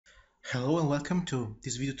Hello and welcome to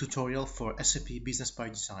this video tutorial for SAP Business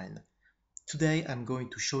ByDesign. Today I'm going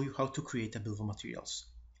to show you how to create a bill of materials.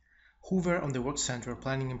 Hover on the Work Center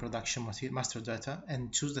Planning and Production Master Data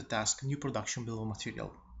and choose the task New Production Bill of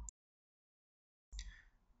Material.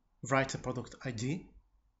 Write a product ID.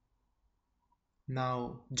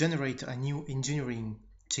 Now generate a new engineering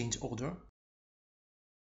change order.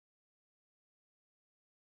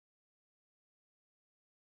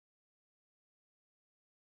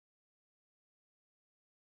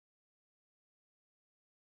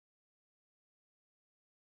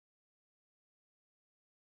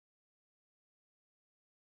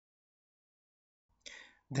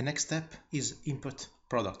 The next step is input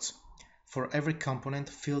products. For every component,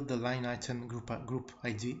 fill the line item group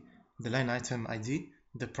ID, the line item ID,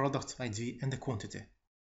 the product ID, and the quantity.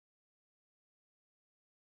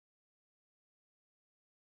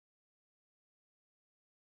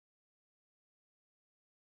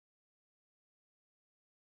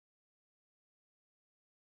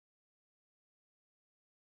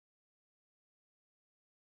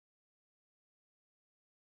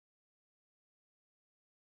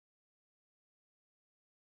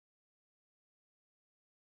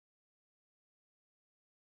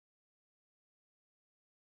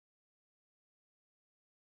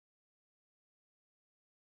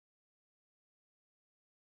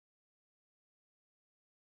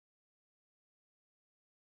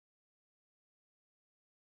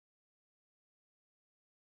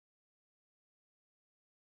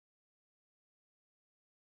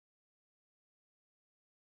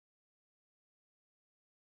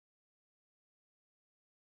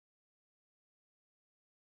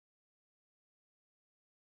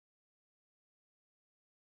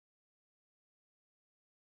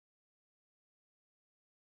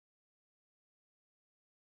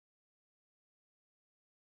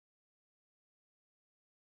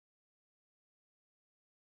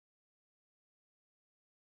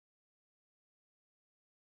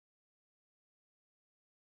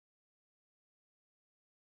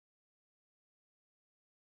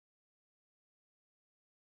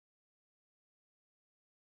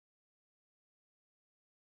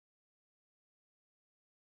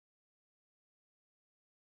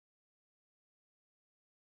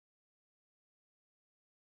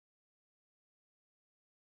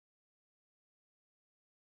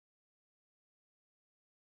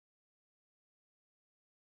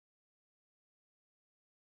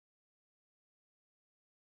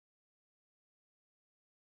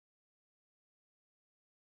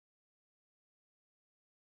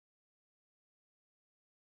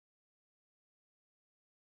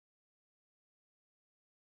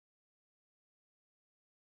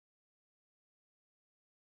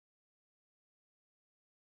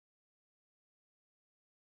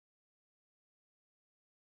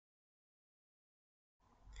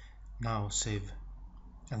 Now save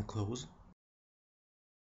and close.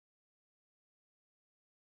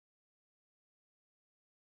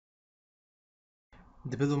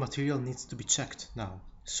 The bill of material needs to be checked now,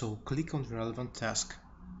 so click on the relevant task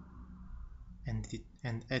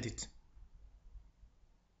and edit.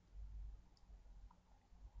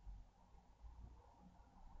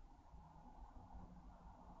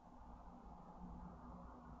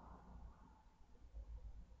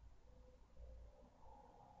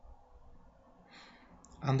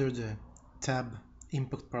 Under the tab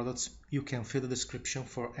Input Products, you can fill the description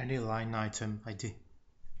for any line item ID.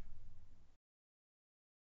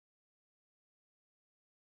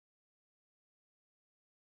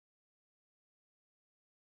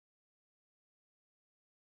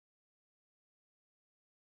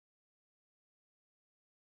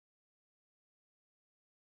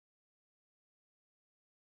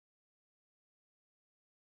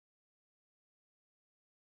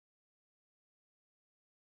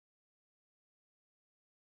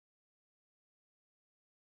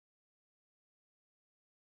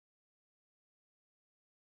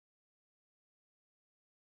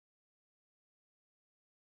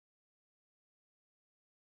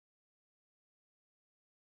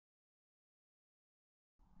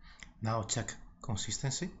 Now check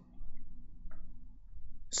consistency,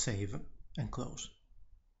 save and close.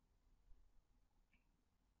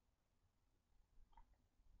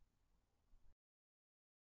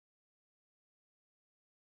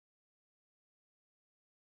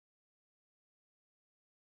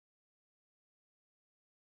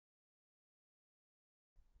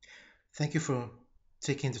 Thank you for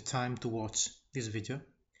taking the time to watch this video,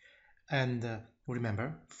 and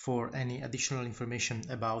remember, for any additional information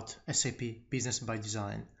about SAP Business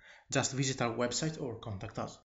ByDesign, just visit our website or contact us.